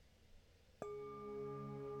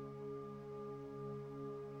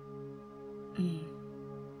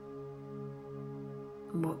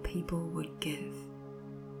what people would give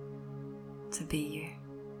to be you.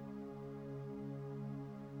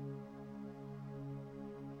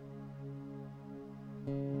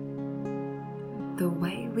 The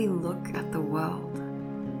way we look at the world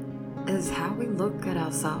is how we look at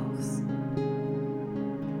ourselves.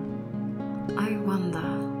 I wonder,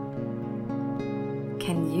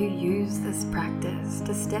 can you use this practice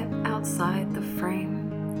to step outside the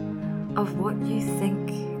frame of what you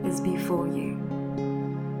think is before you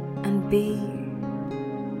and be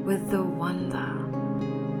with the wonder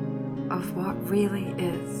of what really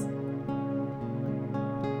is?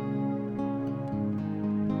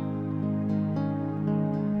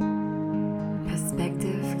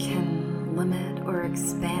 Perspective can limit or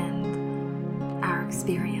expand our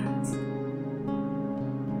experience.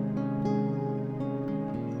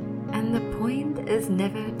 And the point is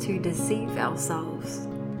never to deceive ourselves,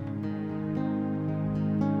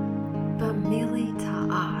 but merely to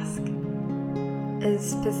ask,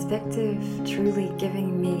 is perspective truly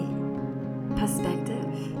giving me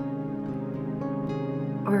perspective?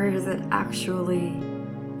 Or is it actually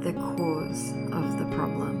the cause of the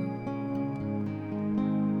problem?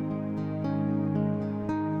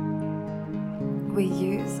 We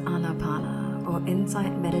use Anapana or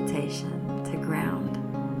insight meditation to ground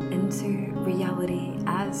into reality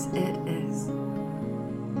as it is.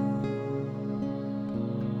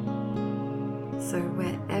 So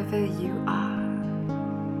wherever you are,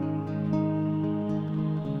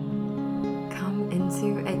 come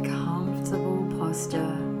into a comfortable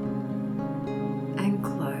posture and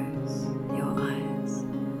close your eyes.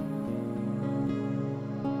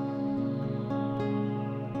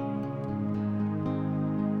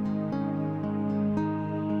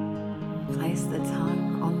 Place the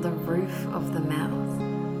tongue on the roof of the mouth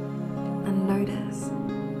and notice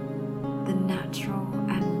the natural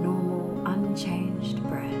and normal unchanged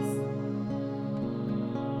breath.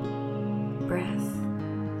 Breath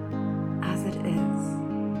as it is.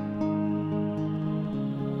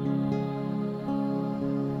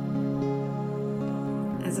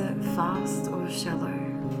 Is it fast or shallow?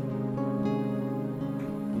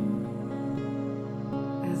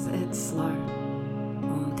 Is it slow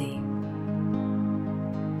or deep?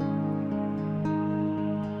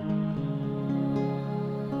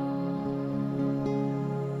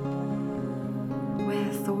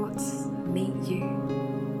 Where thoughts meet you,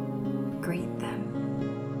 greet them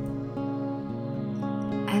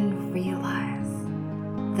and realize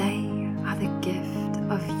they are the gift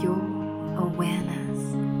of your awareness.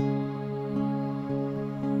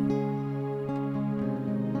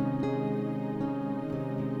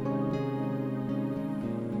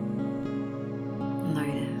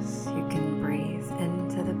 Notice you can breathe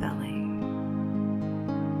into the belly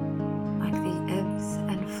like the ebbs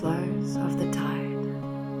and flows of the tide.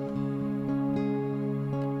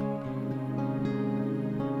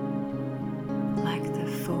 Like the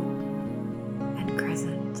full and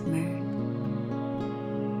crescent moon.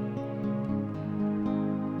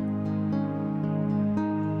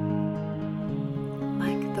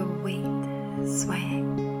 Like the wheat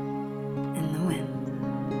swaying in the wind.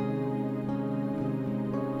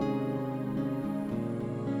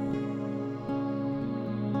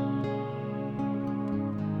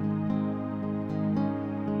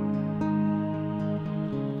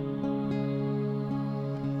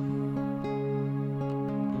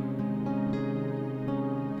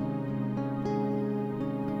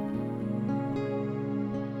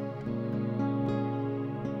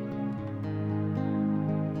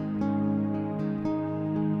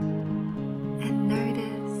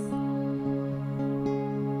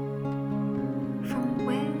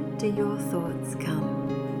 Do your thoughts come?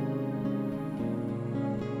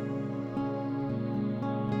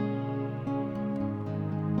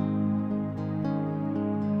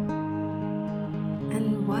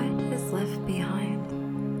 And what is left behind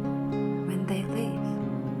when they leave?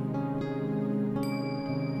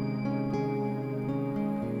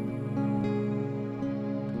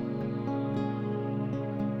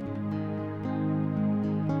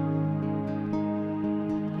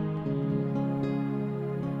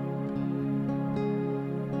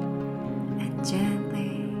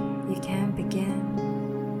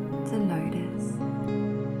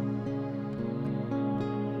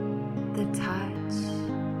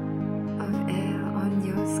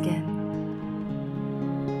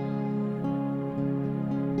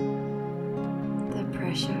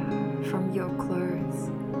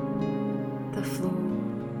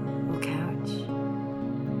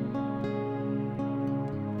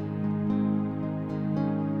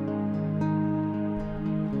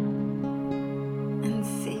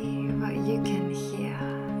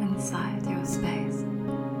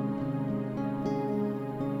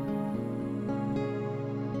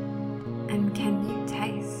 And can you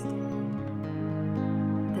taste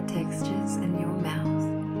the textures in your mouth?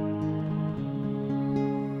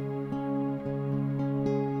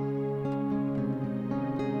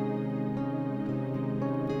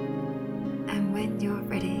 And when you're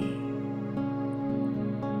ready,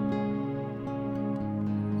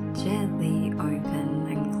 gently open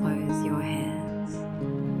and close your hands.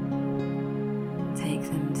 Take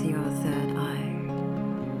them to your third eye.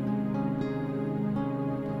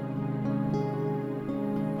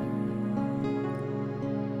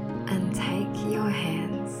 And take your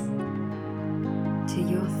hands to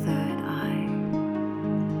your third eye,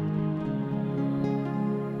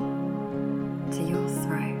 to your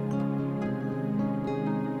throat,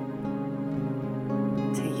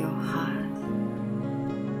 to your heart,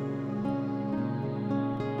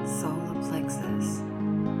 solar plexus,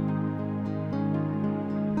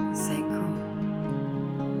 sacral,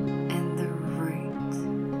 and the root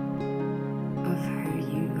of who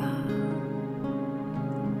you are.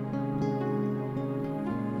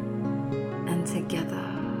 And together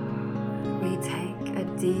we take a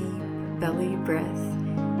deep belly breath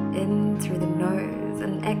in through the nose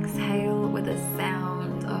and exhale with a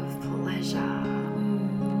sound of pleasure.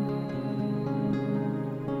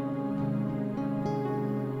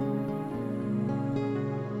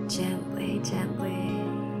 Gently, gently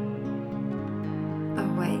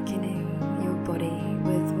awakening your body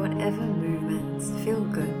with whatever movements feel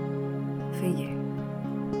good for you.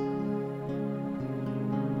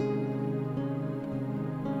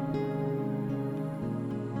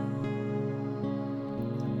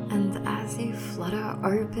 And as you flutter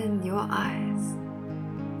open your eyes,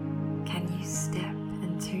 can you step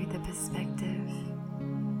into the perspective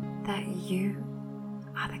that you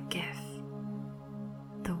are the gift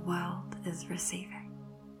the world is receiving?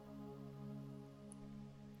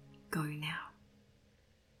 Go now.